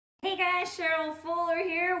Hey guys, Cheryl Fuller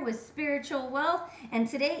here with Spiritual Wealth, and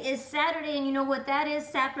today is Saturday, and you know what that is?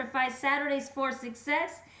 Sacrifice Saturdays for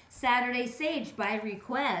Success, Saturday Sage by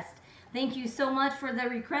request. Thank you so much for the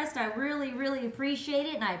request. I really appreciate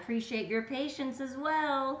it, and I appreciate your patience as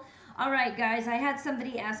well. All right, guys, I had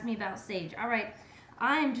somebody ask me about sage. All right,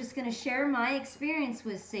 I'm just going to share my experience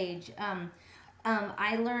with sage.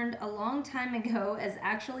 I learned a long time ago as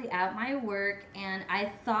actually at my work, and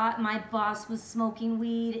I thought my boss was smoking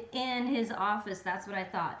weed in his office. That's what I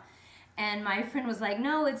thought. And my friend was like,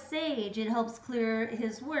 no, it's sage. It helps clear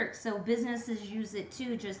his work. So businesses use it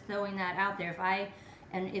too, just throwing that out there.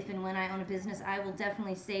 If and when I own a business, I will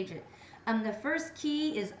definitely sage it. The first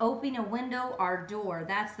key is opening a window or door.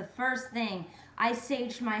 That's the first thing. I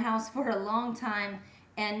saged my house for a long time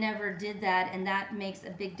and never did that, and that makes a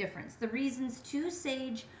big difference. The reasons to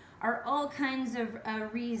sage are all kinds of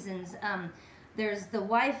reasons. There's the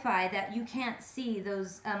Wi-Fi that you can't see,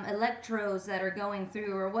 those electrodes that are going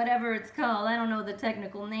through, or whatever it's called. I don't know the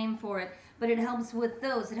technical name for it, but it helps with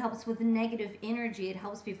those. It helps with negative energy. It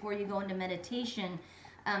helps before you go into meditation,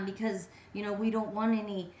 because we don't want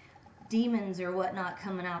any demons or whatnot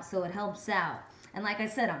coming out, so it helps out. And like I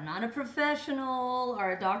said, I'm not a professional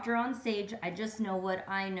or a doctor on sage. I just know what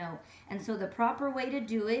I know. And so the proper way to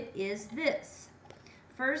do it is this.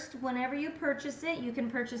 First, whenever you purchase it, you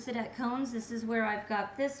can purchase it at Cones. This is where I've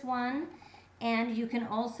got this one. And you can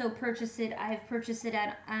also purchase it, I've purchased it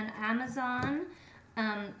on Amazon.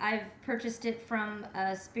 I've purchased it from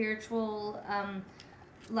a spiritual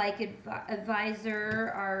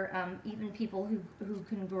advisor, or even people who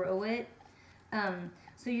can grow it.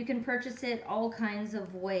 So you can purchase it all kinds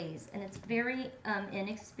of ways, and it's very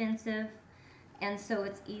inexpensive, and so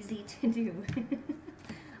it's easy to do.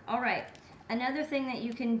 All right, another thing that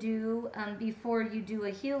you can do before you do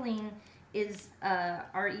a healing is,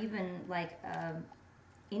 or even like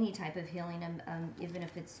any type of healing, even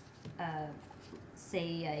if it's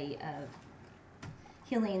say a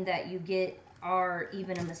healing that you get, or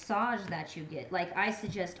even a massage that you get. Like I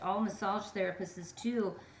suggest all massage therapists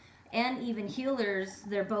too, and even healers,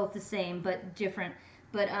 they're both the same but different.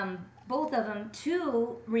 But both of them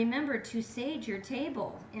too, remember to sage your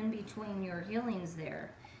table in between your healings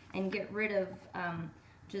there, and get rid of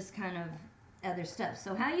just kind of other stuff.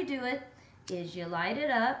 So how you do it is you light it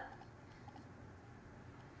up.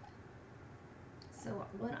 So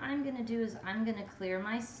what I'm going to do is I'm going to clear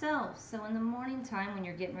myself. So in the morning time when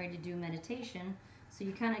you're getting ready to do meditation, so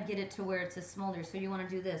you kind of get it to where it's a smolder. So you want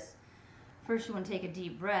to do this. First you want to take a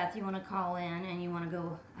deep breath. You want to call in and you want to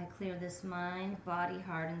go, I clear this mind, body,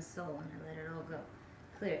 heart, and soul. And I let it all go.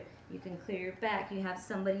 Clear it. You can clear your back. You have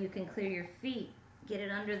somebody you can clear your feet. Get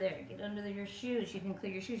it under there. Get under your shoes. You can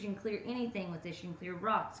clear your shoes. You can clear anything with this. You can clear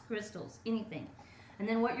rocks, crystals, anything. And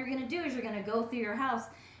then what you're going to do is you're going to go through your house.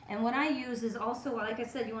 And what I use is also, like I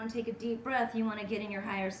said, you want to take a deep breath. You want to get in your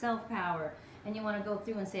higher self power. And you want to go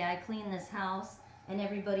through and say, I clean this house and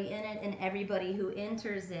everybody in it and everybody who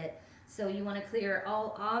enters it. So you want to clear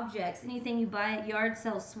all objects, anything you buy at yard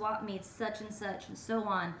sales, swap meets, such, and so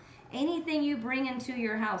on. Anything you bring into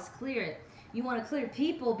your house, clear it. You want to clear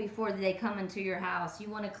people before they come into your house. You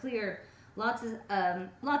want to clear lots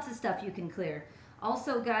of stuff you can clear.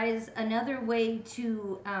 Also, guys, another way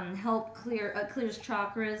to help clear clears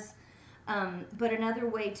chakras, but another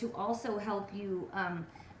way to also help you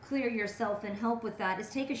clear yourself and help with that is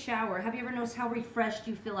take a shower. Have you ever noticed how refreshed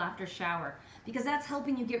you feel after shower? Because that's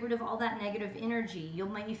helping you get rid of all that negative energy. You'll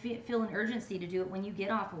maybe feel an urgency to do it when you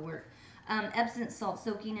get off of work. Epsom salt,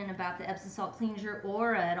 soaking in about the Epsom salt cleans your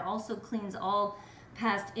aura. It also cleans all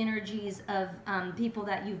past energies of people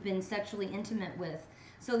that you've been sexually intimate with.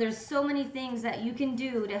 So there's so many things that you can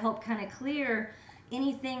do to help kind of clear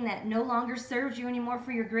anything that no longer serves you anymore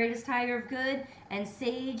for your greatest higher of good. And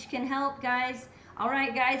sage can help, guys. All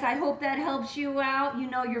right, guys, I hope that helps you out. You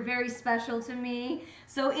know you're very special to me.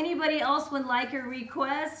 So anybody else would like a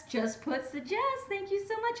request, just put suggest. Thank you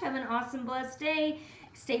so much. Have an awesome, blessed day.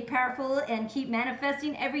 Stay powerful and keep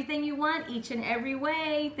manifesting everything you want each and every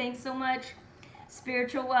way. Thanks so much.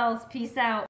 Spiritual Wealth. Peace out.